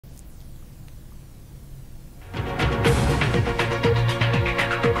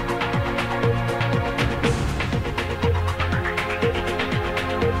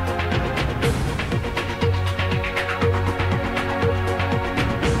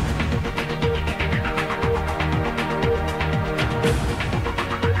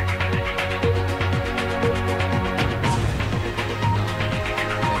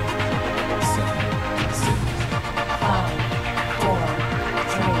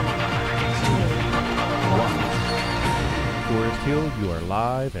Mitchell, you are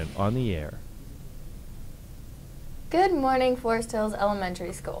live and on the air. Good morning, Forest Hills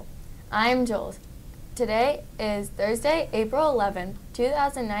Elementary School. I'm Jules. Today is Thursday, April 11,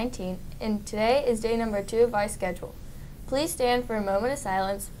 2019, and today is day number 2 of our schedule. Please stand for a moment of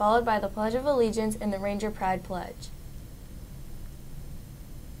silence, followed by the Pledge of Allegiance and the Ranger Pride Pledge.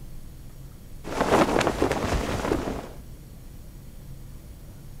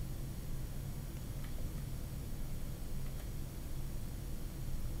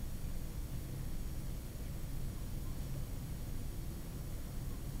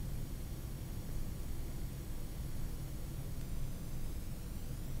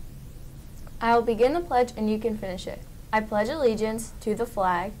 I will begin the pledge and you can finish it. I pledge allegiance to the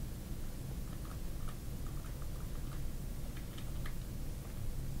flag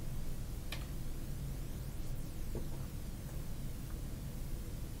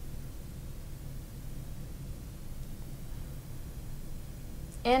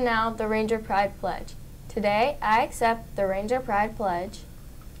and now the Ranger Pride Pledge. Today I accept the Ranger Pride Pledge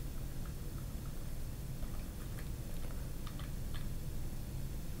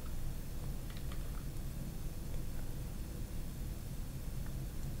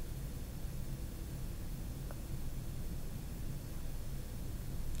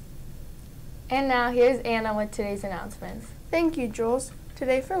And now here's Anna with today's announcements. Thank you, Jules.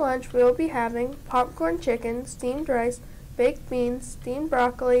 Today for lunch we will be having popcorn chicken, steamed rice, baked beans, steamed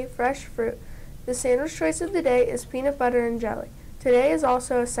broccoli, fresh fruit. The sandwich choice of the day is peanut butter and jelly. Today is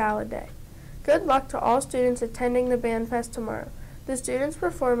also a salad day. Good luck to all students attending the Band Fest tomorrow. The students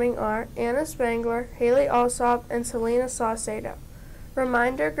performing are Anna Spangler, Haley Alsop, and Selena Saucedo.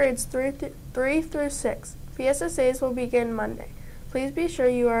 Reminder, grades 3 through 6. PSSAs will begin Monday. Please be sure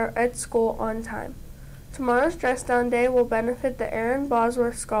you are at school on time. Tomorrow's Dress Down Day will benefit the Aaron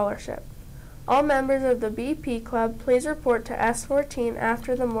Bosworth Scholarship. All members of the BP Club, please report to S14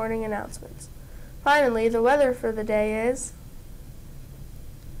 after the morning announcements. Finally, the weather for the day is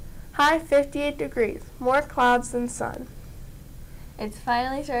high 58 degrees, more clouds than sun. It's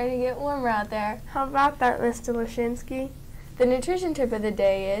finally starting to get warmer out there. How about that, Mr. Lashinsky? The nutrition tip of the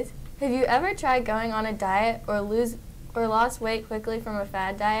day is, have you ever tried going on a diet or lost weight quickly from a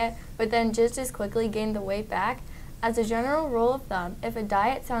fad diet, but then just as quickly gained the weight back? As a general rule of thumb, if a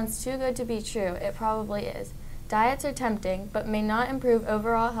diet sounds too good to be true, it probably is. Diets are tempting, but may not improve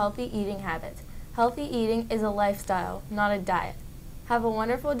overall healthy eating habits. Healthy eating is a lifestyle, not a diet. Have a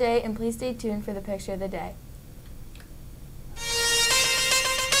wonderful day, and please stay tuned for the picture of the day.